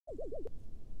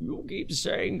You keep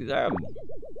saying them.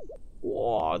 Who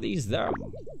are these them?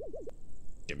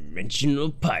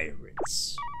 Dimensional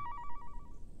pirates.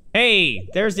 Hey,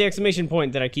 there's the exclamation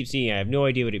point that I keep seeing. I have no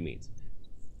idea what it means.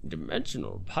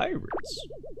 Dimensional pirates.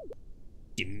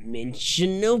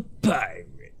 Dimensional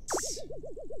pirates.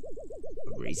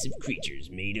 A race of creatures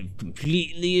made of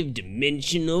completely of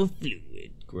dimensional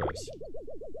fluid. Gross.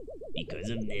 Because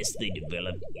of this, they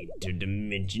developed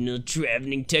interdimensional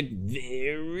traveling tech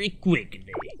very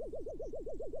quickly.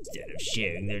 Instead of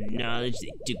sharing their knowledge,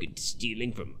 they took it to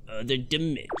stealing from other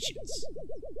dimensions.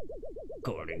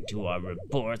 According to our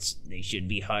reports, they should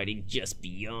be hiding just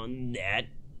beyond that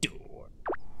door.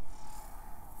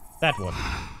 That one.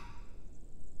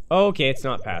 Okay, it's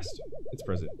not past. It's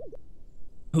present.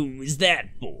 Who is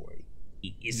that boy?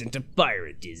 He isn't a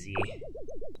pirate, is he?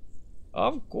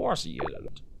 Of course he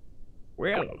isn't.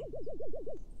 Well,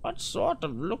 what sort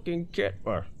of looking kid,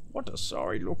 or what a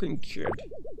sorry looking kid.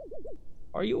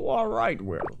 Are you alright,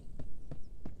 Will?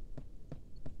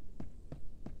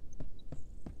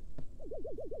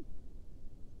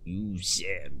 You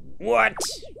said what?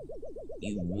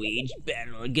 You waged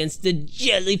battle against the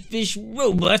jellyfish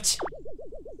robot?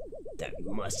 That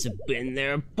must have been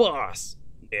their boss.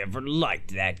 Never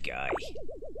liked that guy.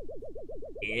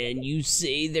 And you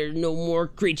say there are no more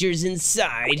creatures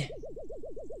inside?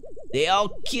 They all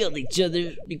killed each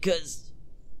other because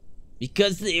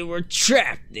they were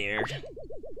trapped there.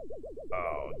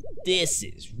 Oh, this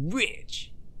is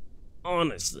rich.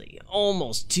 Honestly,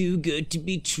 almost too good to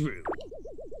be true.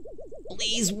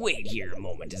 Please wait here a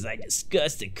moment as I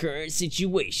discuss the current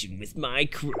situation with my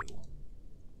crew.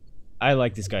 I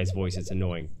like this guy's voice, it's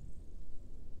annoying.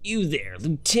 You there,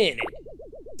 Lieutenant.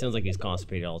 Sounds like he's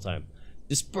constipated all the time.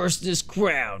 Disperse this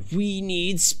crowd, we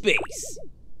need space.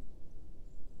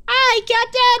 Aye,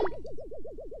 Captain!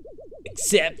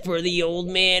 Except for the old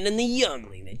man and the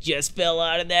youngling that just fell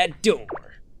out of that door.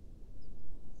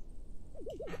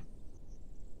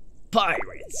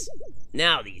 Pirates.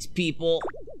 Now these people.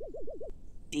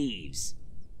 Thieves.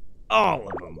 All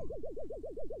of them.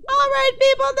 Alright,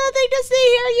 people, nothing to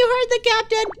see here. You heard the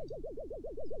captain.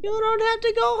 You don't have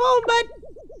to go home, but...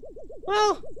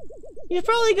 well, you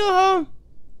probably go home.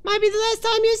 Might be the last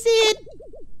time you see it.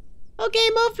 Okay,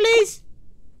 move, please.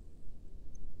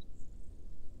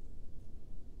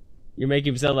 You're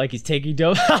making him sound like he's taking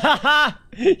dope.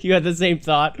 You had the same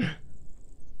thought.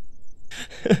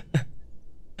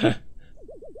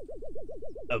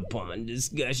 Upon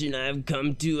discussion, I've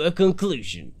come to a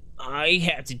conclusion. I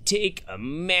have to take a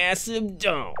massive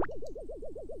dump.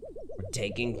 We're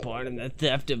taking part in the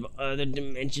theft of other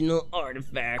dimensional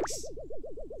artifacts.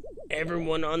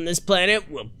 Everyone on this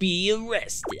planet will be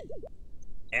arrested.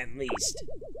 At least,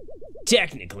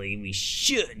 technically, we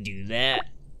should do that.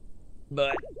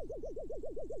 But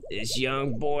this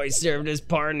young boy served his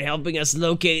part in helping us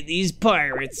locate these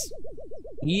pirates.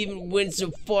 He even went so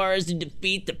far as to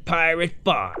defeat the pirate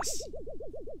boss.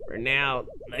 For now,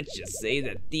 let's just say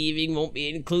that thieving won't be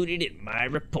included in my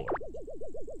report.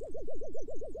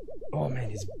 Oh man,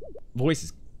 his voice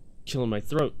is killing my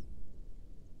throat.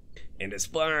 And as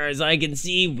far as I can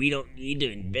see, we don't need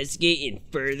to investigate in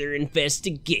further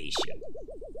investigation.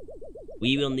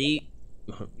 We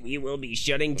will be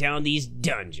shutting down these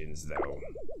dungeons, though.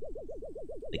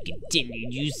 The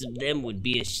continued use of them would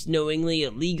be a knowingly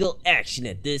illegal action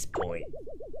at this point.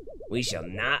 We shall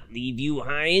not leave you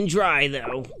high and dry,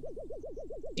 though.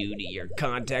 Due to your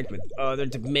contact with other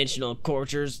dimensional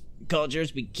cultures,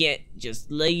 we can't just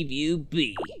leave you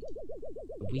be.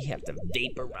 We have to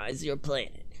vaporize your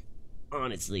planet.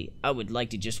 Honestly, I would like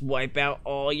to just wipe out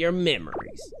all your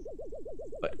memories.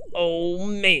 But oh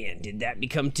man, did that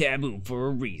become taboo for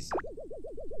a reason.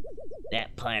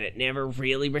 That planet never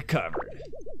really recovered.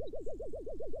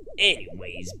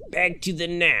 Anyways, back to the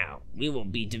now. We will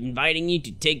be inviting you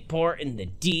to take part in the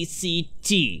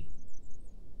DCT.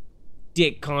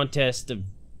 Dick Contest of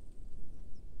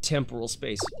Temporal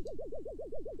Space.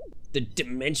 The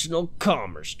Dimensional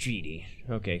Commerce Treaty.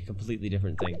 Okay, completely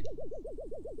different thing.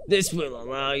 This will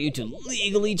allow you to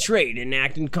legally trade and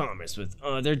act in commerce with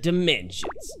other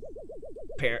dimensions.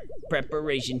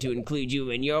 Preparation to include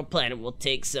you and your planet will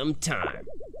take some time.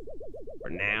 For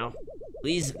now,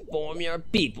 please inform your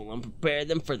people and prepare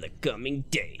them for the coming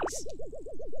days.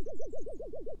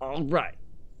 Alright,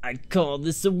 I'd call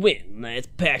this a win. Let's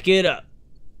pack it up.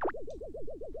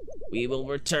 We will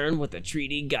return with the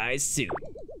treaty guys soon.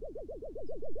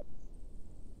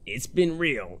 It's been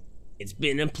real. It's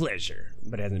been a pleasure.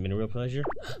 But it hasn't been a real pleasure?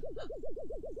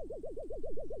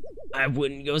 I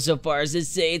wouldn't go so far as to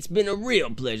say it's been a real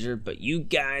pleasure, but you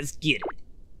guys get it.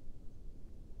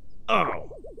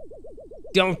 Oh,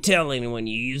 Don't tell anyone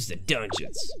you use the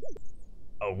dungeons,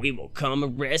 or we will come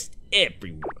arrest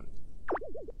everyone.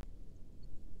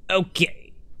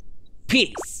 Okay.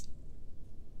 Peace.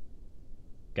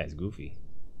 Guy's goofy.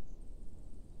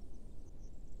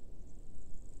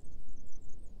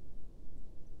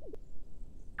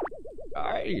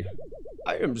 I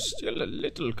am still a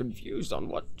little confused on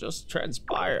what just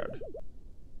transpired.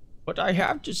 But I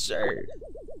have to say,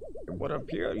 it would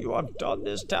appear you have done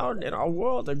this town and our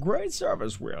world a great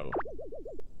service, Will.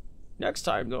 Next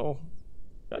time, though,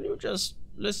 can you just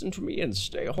listen to me and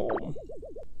stay home?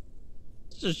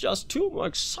 This is just too much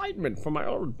excitement for my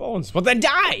old bones. Well, then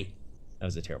die! That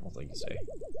was a terrible thing to say.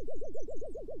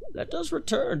 Let us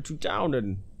return to town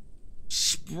and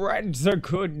spread the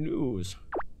good news.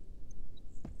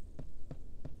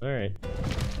 Alright.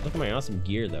 Look at my awesome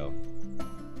gear, though.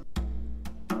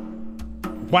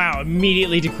 Wow,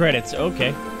 immediately to credits.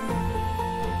 Okay.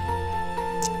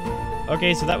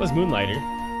 Okay, so that was Moonlighter.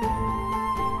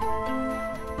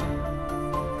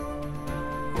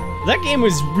 That game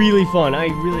was really fun. I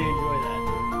really enjoyed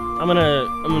that.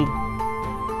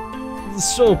 I'm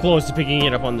so close to picking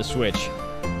it up on the Switch.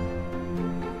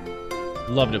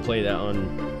 Love to play that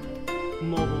on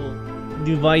mobile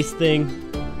device thing.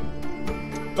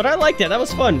 But I liked it. That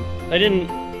was fun. I didn't...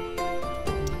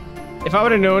 If I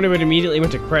would have known it would immediately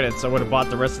went to credits, I would have bought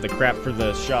the rest of the crap for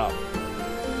the shop.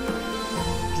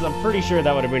 Because I'm pretty sure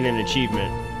that would have been an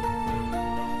achievement.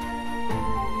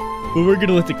 But we're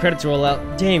gonna let the credits roll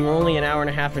out. Dang, we're only an hour and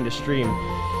a half into stream.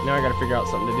 Now I gotta figure out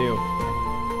something to do.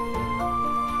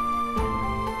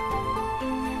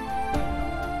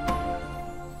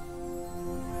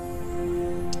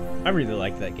 I really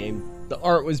liked that game. The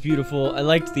art was beautiful. I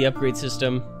liked the upgrade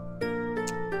system.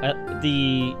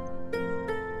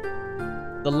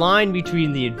 The line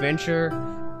between the adventure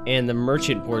and the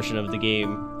merchant portion of the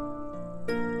game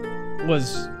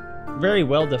was very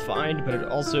well defined, but it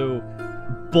also,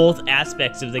 both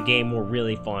aspects of the game were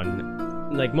really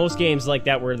fun. Like most games like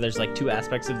that where there's like two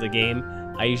aspects of the game,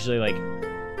 I usually like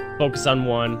focus on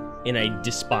one and I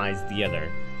despise the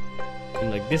other.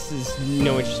 And like this is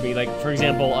no interest to me. Like for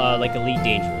example, like Elite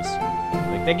Dangerous.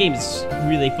 Like that game is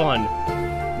really fun.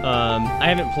 I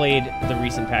haven't played the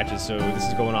recent patches, so this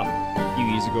is going off a few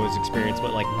years ago's experience,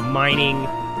 but like mining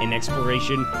and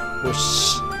exploration were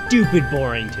stupid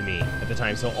boring to me at the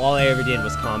time, so all I ever did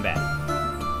was combat.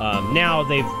 Now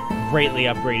they've greatly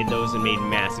upgraded those and made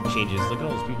massive changes. Look at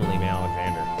all those people named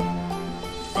Alexander.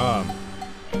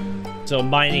 So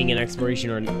mining and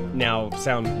exploration are now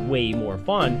sound way more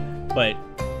fun, but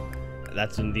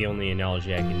that's the only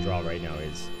analogy I can draw right now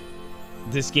is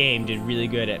this game did really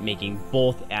good at making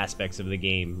both aspects of the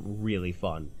game really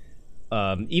fun.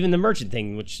 Even the merchant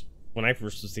thing, which when I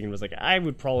first was thinking was like, I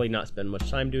would probably not spend much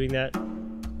time doing that.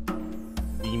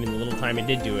 Even the little time I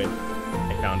did do it,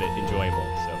 I found it enjoyable.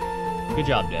 So, good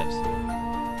job, devs.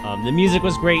 The music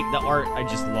was great. The art I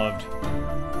just loved.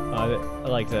 I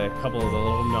liked a couple of the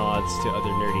little nods to other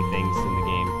nerdy things in the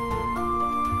game.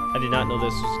 I did not know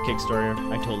this was a Kickstarter.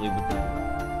 I totally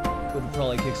would have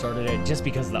probably kickstarted it just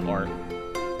because of the art.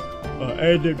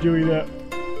 I ended up doing that,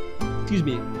 excuse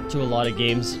me, to a lot of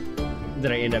games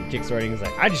that I end up kickstarting. It's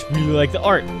like, I just really like the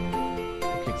art.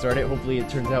 I'll kickstart it, hopefully it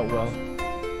turns out well.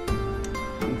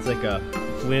 It's like a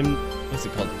Flynn, what's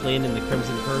it called? Flynn and the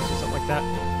Crimson Curse or something like that.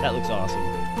 That looks awesome.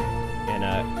 And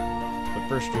the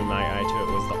first drew my eye to it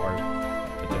was the art,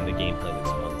 but then the gameplay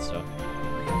looks fun, so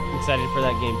I'm excited for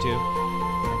that game too.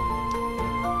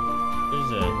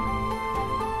 There's a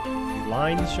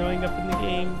line showing up in the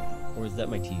game, or is that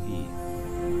my TV?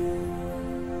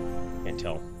 Can't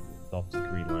tell. It's all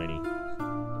green liney.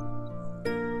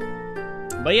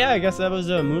 But yeah, I guess that was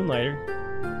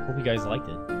Moonlighter. Hope you guys liked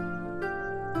it.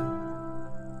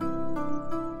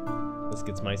 Let's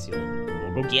get my seal.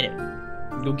 We'll go get it.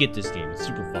 Go get this game. It's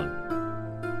super fun.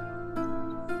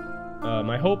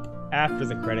 My hope after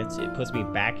the credits, it puts me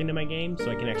back into my game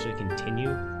so I can actually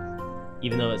continue.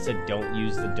 Even though it said don't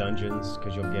use the dungeons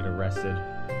because you'll get arrested.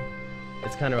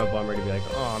 It's kind of a bummer to be like,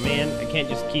 oh man, I can't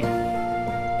just keep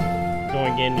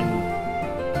going in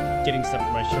and getting stuff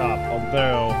from my shop.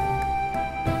 Although,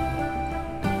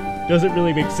 doesn't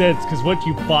really make sense because once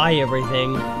you buy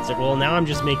everything, it's like, well, now I'm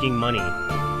just making money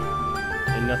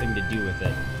and nothing to do with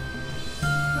it.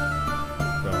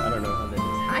 So I don't know how that is.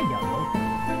 Hi, Yellow.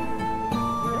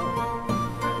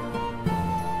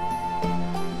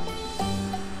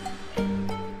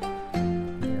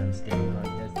 Yeah, I'm staying on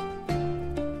this.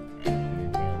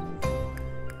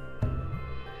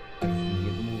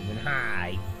 You're moving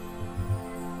high.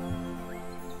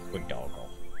 Good doggo.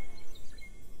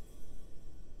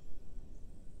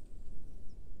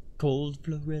 cold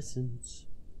fluorescence.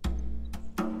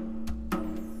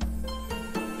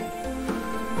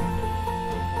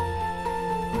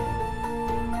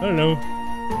 I don't know.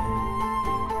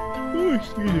 Oh,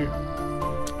 excuse me.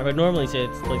 I would normally say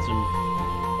it's play some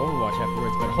Overwatch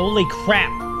afterwards, but holy crap!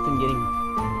 I'm getting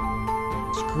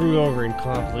screwed over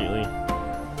completely.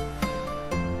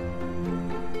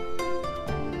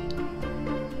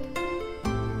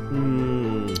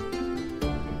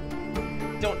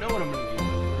 Don't know what I'm gonna do.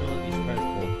 We're gonna let these friends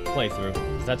play through,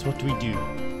 because that's what we do.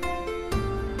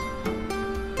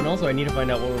 And also, I need to find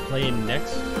out what we're playing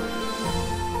next.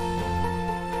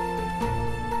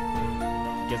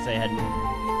 Guess I hadn't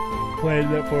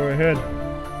planned that far ahead.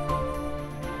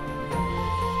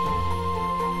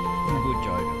 Good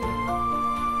job.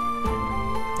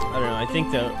 I don't know, I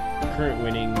think the current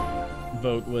winning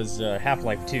vote was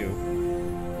Half-Life 2,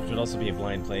 which would also be a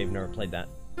blind play. I've never played that.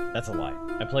 That's a lie.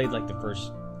 I played like the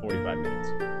first 45 minutes.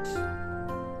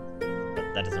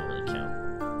 But that doesn't really count.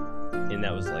 And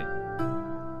that was like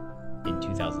in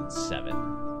 2007.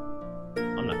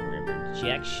 I'm not gonna remember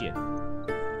jack shit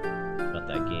about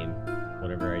that game.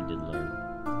 Whatever I did learn.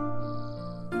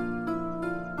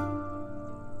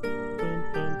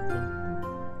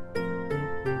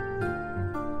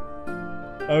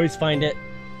 I always find it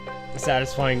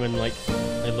satisfying when, like,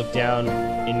 I look down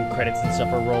and credits and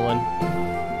stuff are rolling,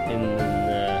 and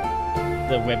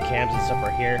the webcams and stuff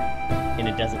are here, and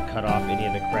it doesn't cut off any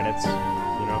of the credits, you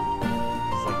know?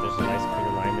 It's like there's a nice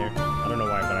clear line there. I don't know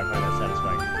why, but I find that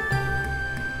satisfying.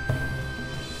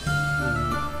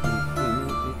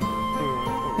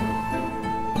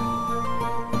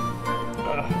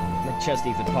 My chest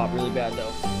needs to pop really bad,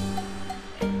 though.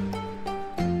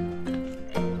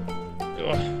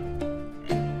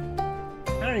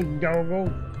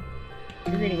 Doggo.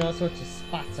 You're getting all sorts of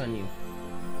spots on you.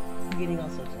 You're getting all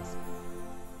sorts of spots.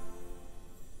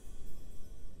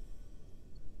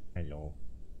 Hello.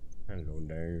 Hello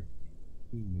there.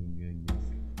 Hello.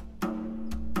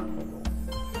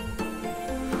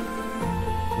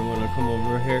 You wanna come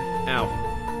over here? Ow.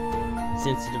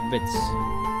 Sensitive bits.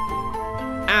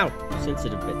 Ow!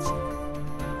 Sensitive bits.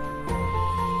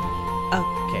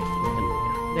 Okay.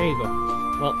 There you go.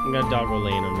 Well, I'm got a doggo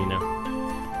laying on me now.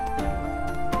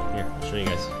 Here, I'll show you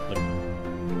guys. Look,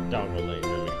 doggo laying on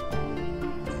me.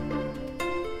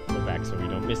 Go back so we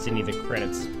don't miss any of the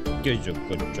credits. Good, you're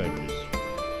good judges.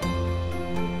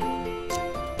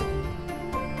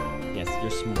 Yes,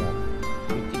 you're small.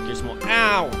 You think you're small?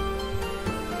 Ow!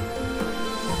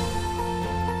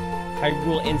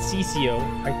 Hyrule Encicio,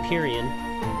 Hyperion,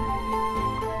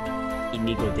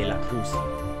 Inigo de la Cruz.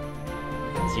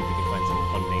 Let's see if we can find some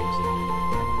fun names in here.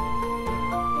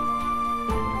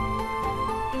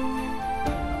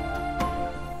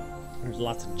 There's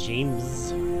lots of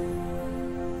James.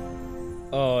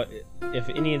 Oh, if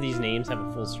any of these names have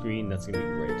a full screen, that's gonna be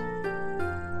great.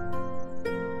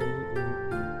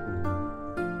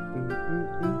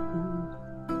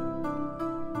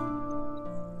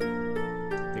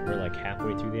 I think we're like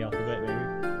halfway through the alphabet, maybe.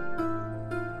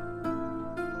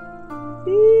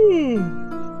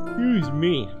 Excuse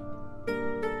me.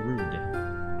 Rude.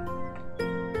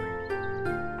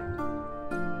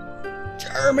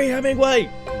 Jeremy Hemingway!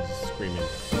 He's screaming.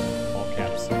 All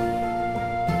caps.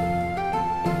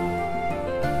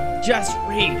 Just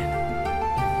read!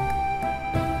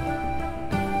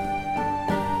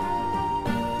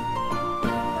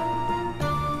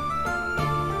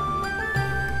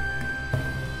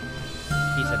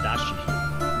 Isadashi.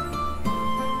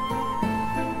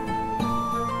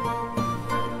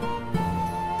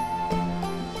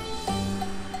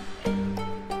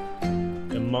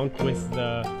 The monk with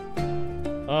the...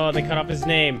 Oh, they cut off his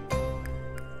name.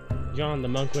 John, the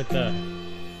monk with the...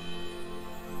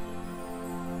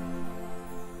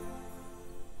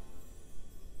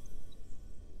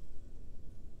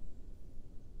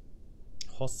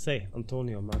 Jose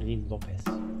Antonio Marin Lopez.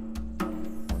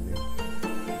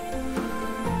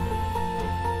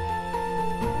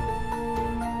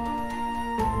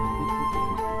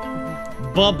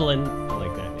 Bublin. I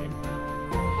like that name.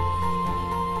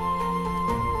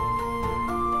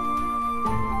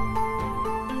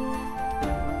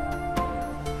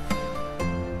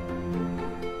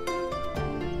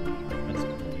 That's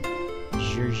cool.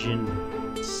 Jurgen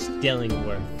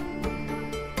Stellingworth.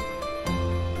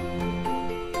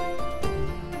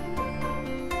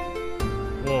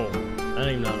 Whoa, I don't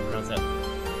even know how to pronounce that.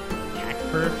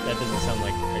 Kakper? That doesn't sound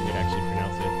like I could actually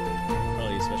pronounce it.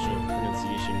 Probably a special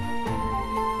pronunciation.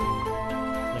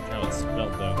 Look how it's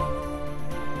spelled though.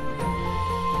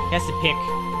 He has to pick.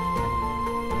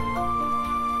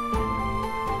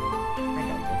 I don't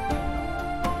know.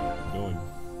 Going.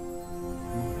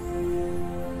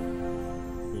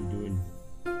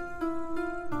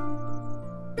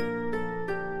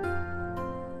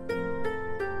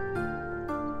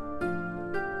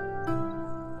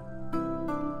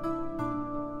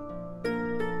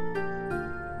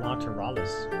 Naturalis.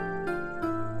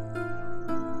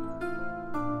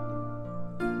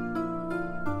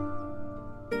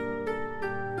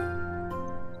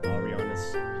 Orionis.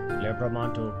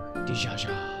 Lebramonto de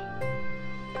Jaja.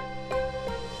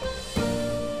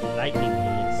 Lightning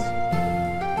Blades.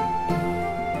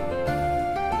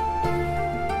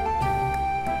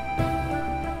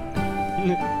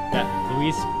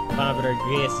 Luis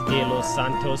Fabregas de los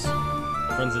Santos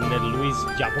runs in the Luis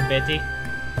Jacobete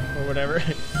or whatever,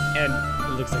 and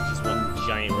it looks like just one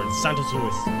giant word. Santos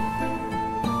Luis.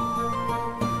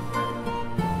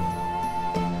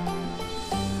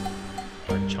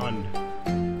 Archand.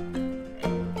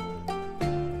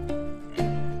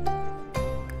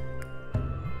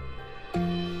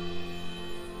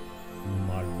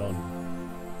 Marlon.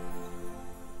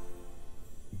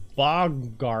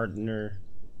 Bogardner.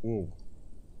 Whoa.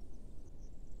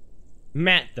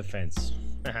 Mat defense.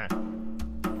 Haha.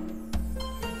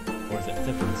 Or is it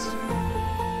Thiffins?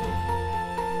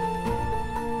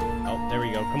 Oh, there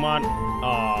we go. Come on. Oh,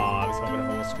 I was hoping to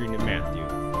full screen of Matthew.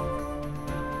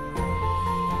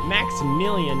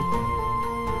 Maximilian. I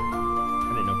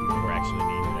didn't know people were actually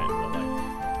naming that in real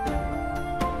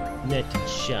life. Net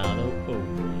Shadow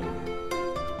over.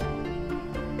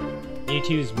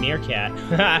 Mewtwo's Meerkat.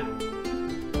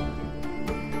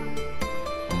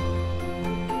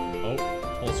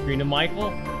 Full screen of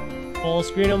Michael. Full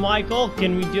screen of Michael.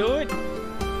 Can we do it?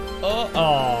 Oh,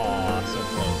 so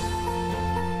close.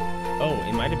 Oh,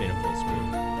 it might have been a full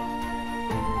screen.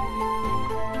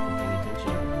 Wasn't paying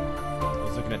attention. I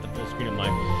was looking at the full screen of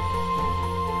Michael.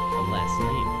 The last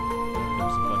name. There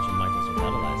was a bunch of Michaels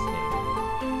without a last name.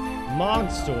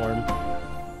 Mogstorm.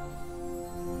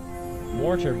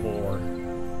 Mortar Boar.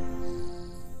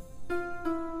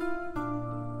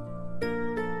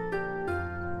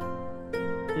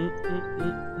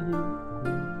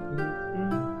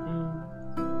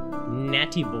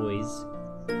 Natty Boys.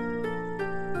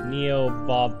 Neo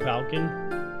Bob Falcon.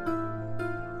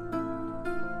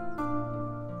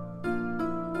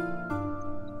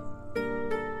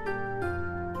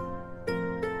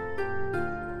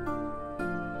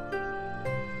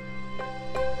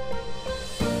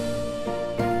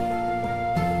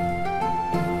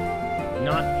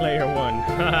 Not player one.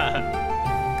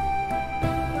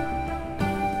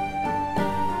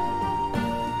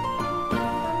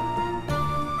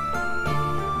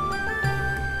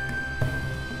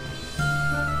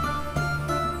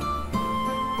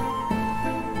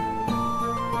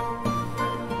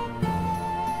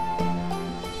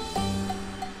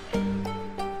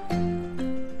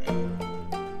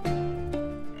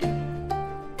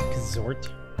 Zort?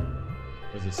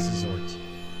 Or is it Zort?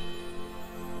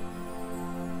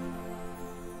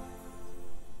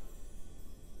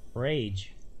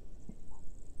 Rage.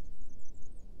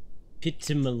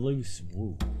 Pittimaloose.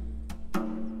 Woo.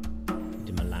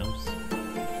 Pittimalouse.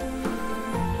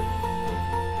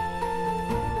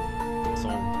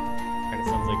 Song kind of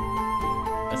sounds like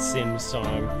a Sims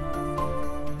song.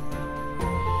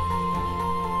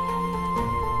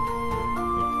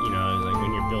 Like, you know, like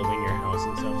when you're building your house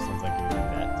and stuff, sounds like it would be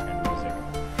that kind of music.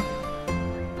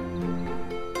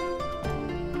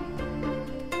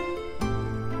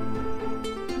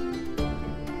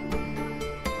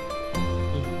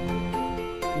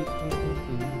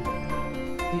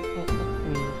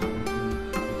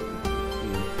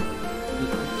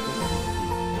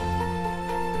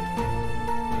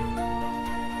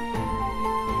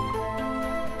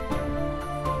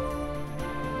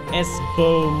 S.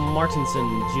 Bo Martinson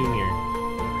Jr.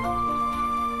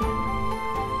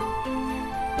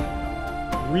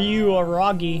 Ryu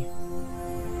Aragi.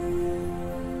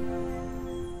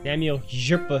 Samuel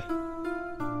Zherpa.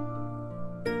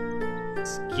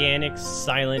 Scanix,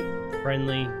 silent,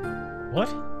 friendly. What?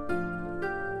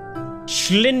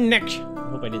 Schlinneck. I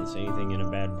hope I didn't say anything in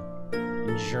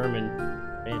German.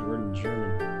 Bad word in German.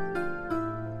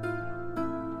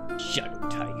 Shadow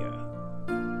Tiger.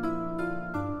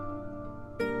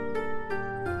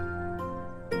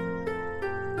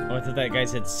 Oh, I thought that guy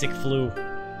said sick flu.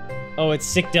 Oh, it's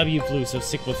sick W flu, so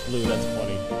sick with flu. That's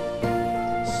funny.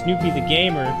 Snoopy the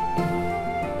Gamer.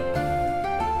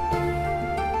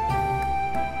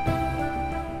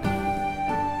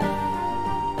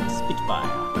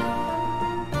 Spitfire.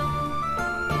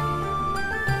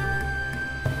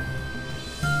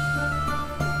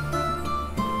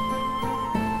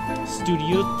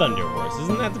 Studio Thunder Horse.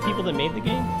 Isn't that the people that made the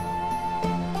game?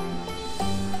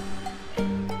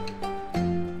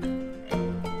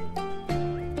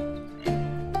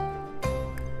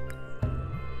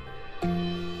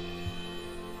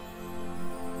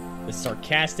 The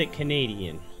Sarcastic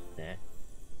Canadian. Nah.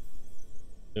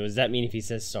 So does that mean if he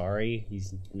says sorry,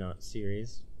 he's not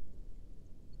serious?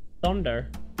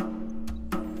 Thunder. Oh,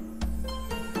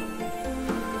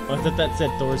 I thought that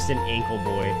said Thorsten Ankle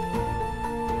Boy.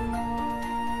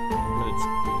 But it's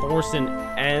Thorsten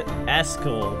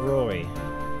Askel Roy.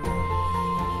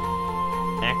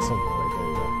 Axel Boy, there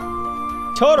you go.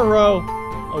 Totoro!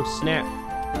 Oh, snap.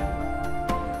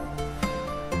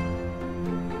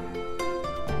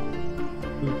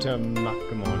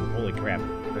 Utamakamon. Holy crap.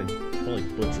 I totally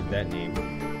butchered that name.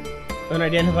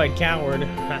 Unidentified coward.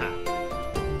 Haha.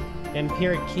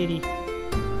 Vampiric kitty.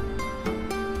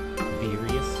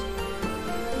 Various.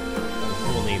 All the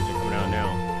cool names are coming out now.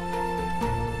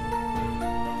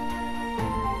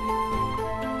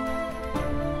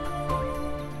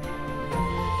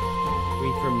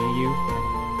 Wait from you.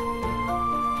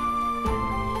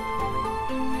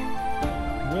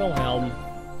 Wilhelm.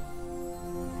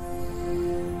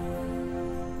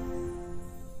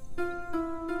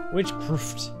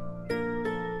 Witchcraft.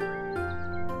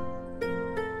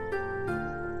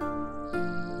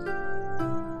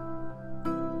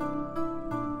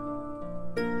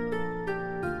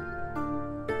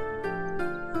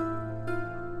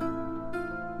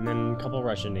 And then a couple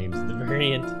Russian names. The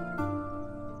variant.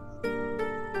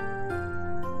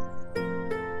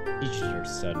 Each year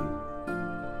sudden.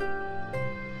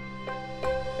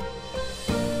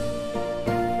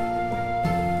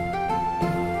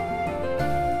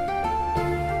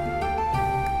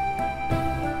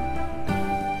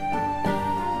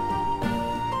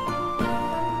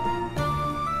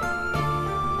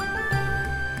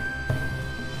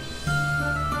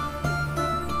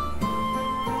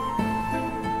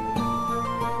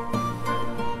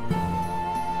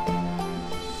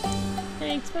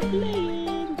 Thanks for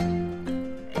playing!